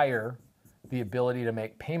the buyer the ability to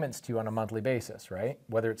make payments to you on a monthly basis, right?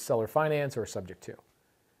 Whether it's seller finance or subject to.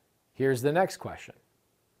 Here's the next question.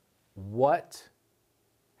 What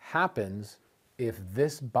happens if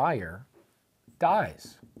this buyer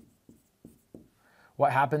dies?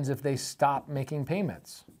 What happens if they stop making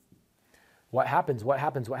payments? What happens? What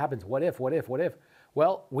if?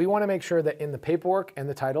 Well, we want to make sure that in the paperwork and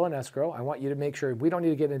the title and escrow, I want you to make sure, we don't need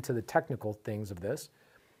to get into the technical things of this,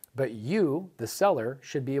 but you, the seller,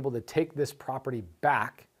 should be able to take this property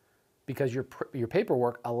back because your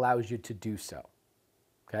paperwork allows you to do so,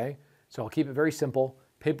 okay? So I'll keep it very simple.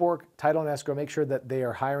 Paperwork, title, and escrow, make sure that they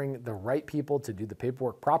are hiring the right people to do the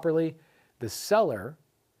paperwork properly. The seller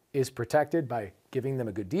is protected by giving them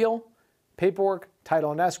a good deal. Paperwork,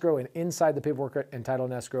 title, and escrow, and inside the paperwork and title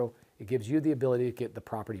and escrow, it gives you the ability to get the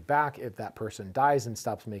property back if that person dies and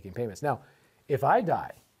stops making payments. Now, if I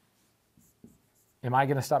die, am I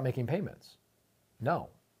going to stop making payments? No.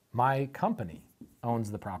 My company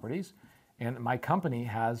owns the properties, and my company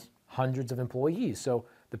has hundreds of employees, so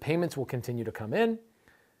the payments will continue to come in.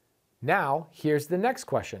 Now, here's the next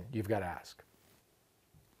question you've got to ask.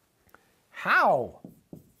 How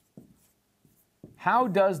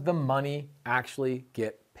does the money actually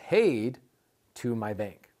get paid to my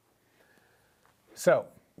bank? So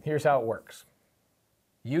here's how it works.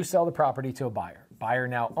 You sell the property to a buyer. Buyer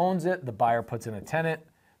now owns it. The buyer puts in a tenant.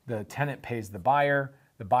 The tenant pays the buyer.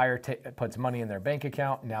 The buyer puts money in their bank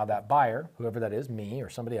account. Now that buyer, whoever that is, me or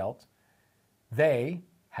somebody else, they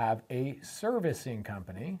have a servicing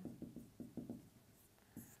company.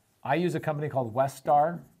 I use a company called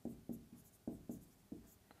Weststar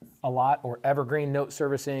a lot, or Evergreen Note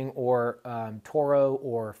Servicing, or Toro,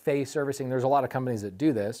 or Fay Servicing. There's a lot of companies that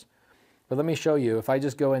do this. But let me show you. If I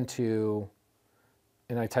just go into,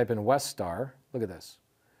 and I type in Weststar, look at this.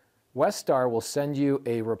 Weststar will send you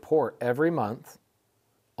a report every month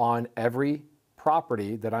on every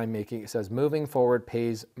property that I'm making. It says, moving forward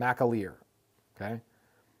pays McAleer, okay?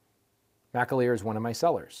 McAleer is one of my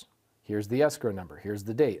sellers. Here's the escrow number. Here's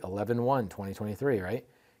the date, 11/1/2023, right?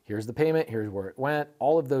 Here's the payment. Here's where it went.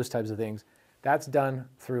 All of those types of things. That's done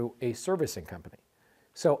through a servicing company.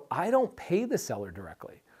 So I don't pay the seller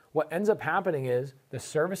directly. What ends up happening is the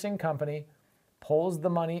servicing company pulls the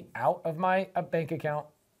money out of my bank account.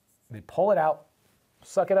 They pull it out,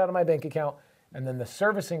 suck it out of my bank account, and then the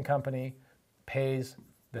servicing company pays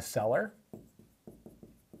the seller,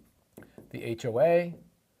 the HOA,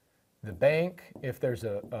 the bank, if there's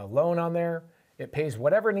a loan on there. It pays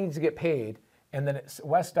whatever needs to get paid, and then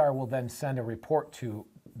Weststar will then send a report to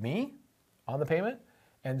me on the payment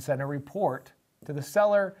and send a report to the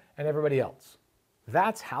seller and everybody else.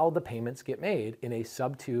 That's how the payments get made in a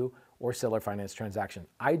sub-to or seller finance transaction.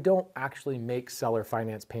 I don't actually make seller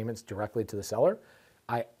finance payments directly to the seller.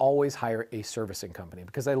 I always hire a servicing company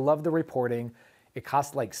because I love the reporting. It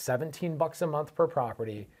costs like 17 bucks a month per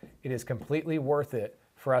property. It is completely worth it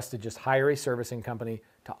for us to just hire a servicing company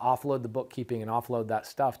to offload the bookkeeping and offload that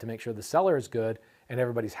stuff to make sure the seller is good and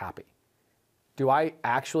everybody's happy. Do I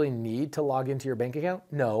actually need to log into your bank account?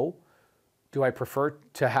 No. Do I prefer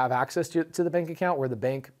to have access to the bank account where the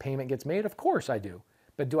bank payment gets made? Of course I do.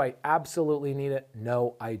 But do I absolutely need it?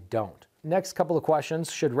 No, I don't. Next couple of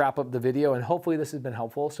questions should wrap up the video, and hopefully this has been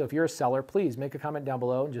helpful. So if you're a seller, please make a comment down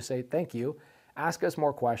below and just say thank you. Ask us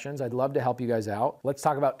more questions. I'd love to help you guys out. Let's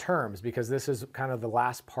talk about terms, because this is kind of the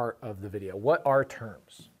last part of the video. What are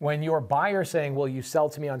terms? When your buyer saying, will you sell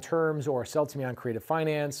to me on terms or sell to me on creative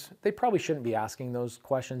finance, they probably shouldn't be asking those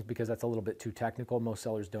questions because that's a little bit too technical. Most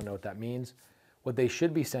sellers don't know what that means. What they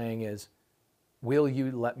should be saying is, will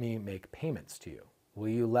you let me make payments to you?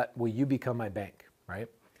 Will you become my bank, right?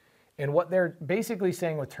 And what they're basically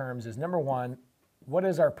saying with terms is, number one, what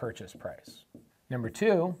is our purchase price? Number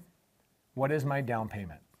two, what is my down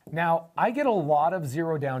payment? Now, I get a lot of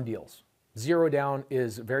zero down deals. Zero down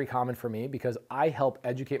is very common for me because I help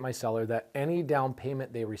educate my seller that any down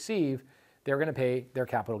payment they receive, they're gonna pay their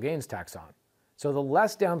capital gains tax on. So the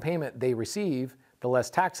less down payment they receive, the less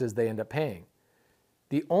taxes they end up paying.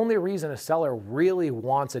 The only reason a seller really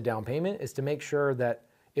wants a down payment is to make sure that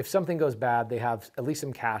if something goes bad, they have at least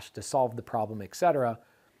some cash to solve the problem, etc.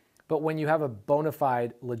 But when you have a bona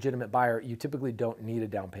fide, legitimate buyer, you typically don't need a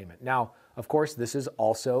down payment. Now, of course, this is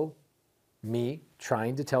also me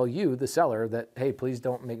trying to tell you, the seller, that, hey, please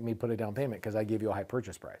don't make me put a down payment because I gave you a high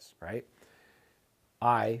purchase price, right?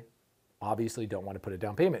 I obviously don't want to put a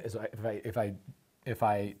down payment if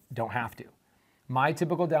I don't have to. My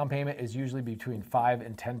typical down payment is usually between 5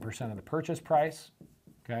 and 10% of the purchase price,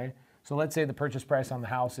 okay? So let's say the purchase price on the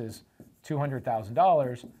house is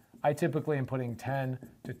 $200,000. I typically am putting 10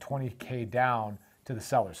 to 20K down to the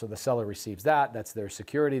seller. So the seller receives that, that's their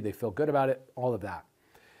security, they feel good about it, all of that.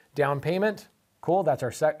 Down payment, cool, that's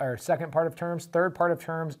our second part of terms. Third part of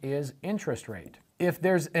terms is interest rate. If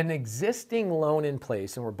there's an existing loan in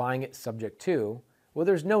place and we're buying it subject to, well,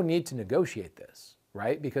 there's no need to negotiate this,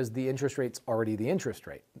 right? Because the interest rate's already the interest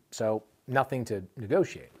rate, so nothing to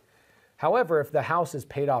negotiate. However, if the house is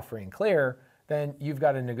paid off free and clear, then you've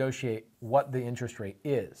got to negotiate what the interest rate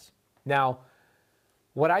is. Now,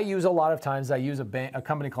 what I use a lot of times, I use a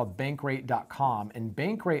company called bankrate.com, and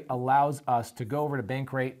Bankrate allows us to go over to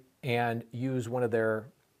Bankrate and use one of their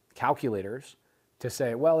calculators to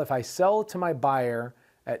say, well, if I sell to my buyer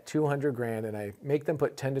at 200 grand and I make them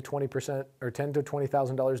put 10 to 20% or $10,000 to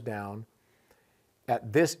 $20,000 down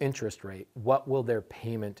at this interest rate, what will their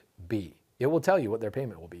payment be? It will tell you what their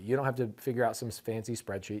payment will be. You don't have to figure out some fancy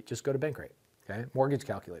spreadsheet. Just go to Bankrate, okay? Mortgage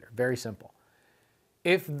calculator, very simple.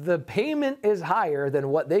 If the payment is higher than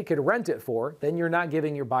what they could rent it for, then you're not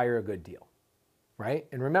giving your buyer a good deal, right?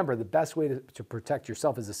 And remember, the best way to protect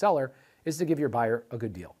yourself as a seller is to give your buyer a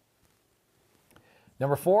good deal.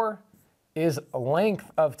 Number 4 is length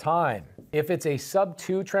of time. If it's a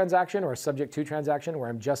sub-2 transaction or a subject to transaction where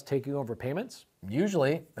I'm just taking over payments,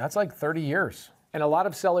 usually that's like 30 years. And a lot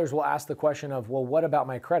of sellers will ask the question of, well, what about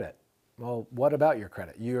my credit? Well, what about your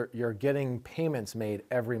credit? You're getting payments made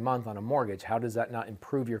every month on a mortgage. How does that not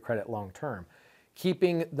improve your credit long term?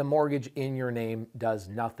 Keeping the mortgage in your name does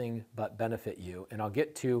nothing but benefit you. And I'll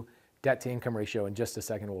get to debt to income ratio in just a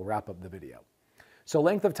second. We'll wrap up the video. So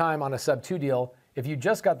length of time on a sub-2 deal, if you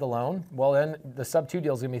just got the loan, well, then the sub-2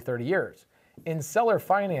 deal is going to be 30 years. In seller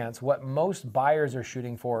finance, what most buyers are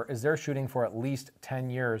shooting for is they're shooting for at least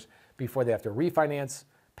 10 years before they have to refinance,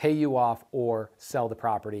 pay you off, or sell the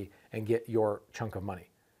property and get your chunk of money.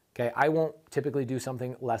 Okay, I won't typically do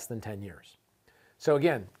something less than 10 years. So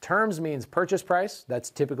again, terms means purchase price. That's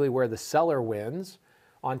typically where the seller wins.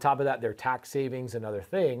 On top of that, their tax savings and other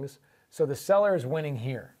things. So the seller is winning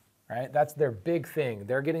here, right? That's their big thing.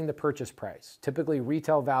 They're getting the purchase price. Typically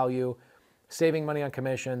retail value, saving money on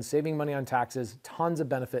commissions, saving money on taxes, tons of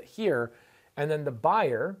benefit here. And then the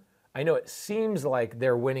buyer, I know it seems like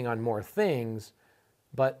they're winning on more things,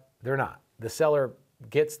 but they're not. The seller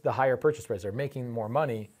gets the higher purchase price, they're making more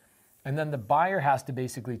money, and then the buyer has to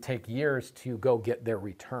basically take years to go get their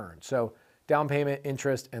return. So down payment,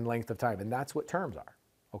 interest, and length of time, and that's what terms are,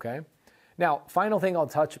 okay? Now, final thing I'll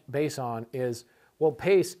touch base on is, well,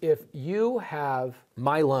 Pace, if you have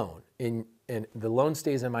my loan and the loan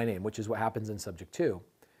stays in my name, which is what happens in subject to,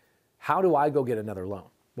 how do I go get another loan?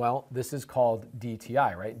 Well, this is called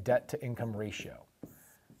DTI, right? Debt to income ratio.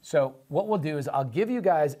 So what we'll do is I'll give you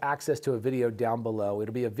guys access to a video down below.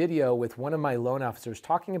 It'll be a video with one of my loan officers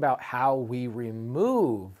talking about how we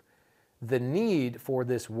remove the need for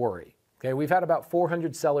this worry. Okay, we've had about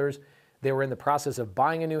 400 sellers. They were in the process of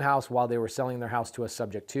buying a new house while they were selling their house to a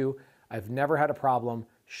subject to. I've never had a problem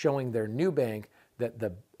showing their new bank that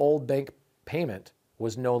the old bank payment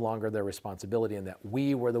was no longer their responsibility and that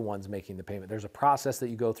we were the ones making the payment. There's a process that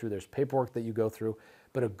you go through, there's paperwork that you go through,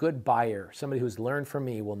 but a good buyer, somebody who's learned from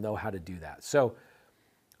me, will know how to do that. So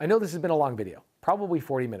I know this has been a long video, probably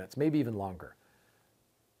 40 minutes, maybe even longer,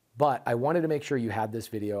 but I wanted to make sure you had this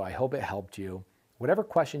video. I hope it helped you. Whatever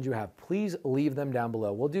questions you have, please leave them down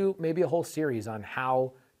below. We'll do maybe a whole series on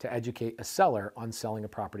how to educate a seller on selling a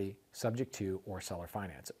property subject to or seller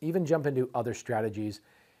finance. Even jump into other strategies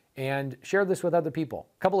and share this with other people.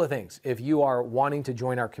 A couple of things. If you are wanting to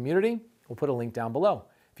join our community, we'll put a link down below.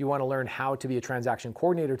 If you want to learn how to be a transaction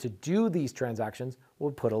coordinator to do these transactions,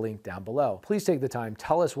 we'll put a link down below. Please take the time,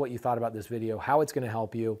 tell us what you thought about this video, how it's going to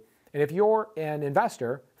help you. And if you're an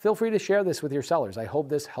investor, feel free to share this with your sellers. I hope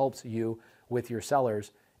this helps you with your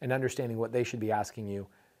sellers and understanding what they should be asking you.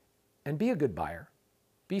 And be a good buyer.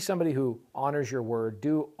 Be somebody who honors your word,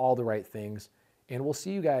 do all the right things, and we'll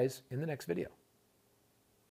see you guys in the next video.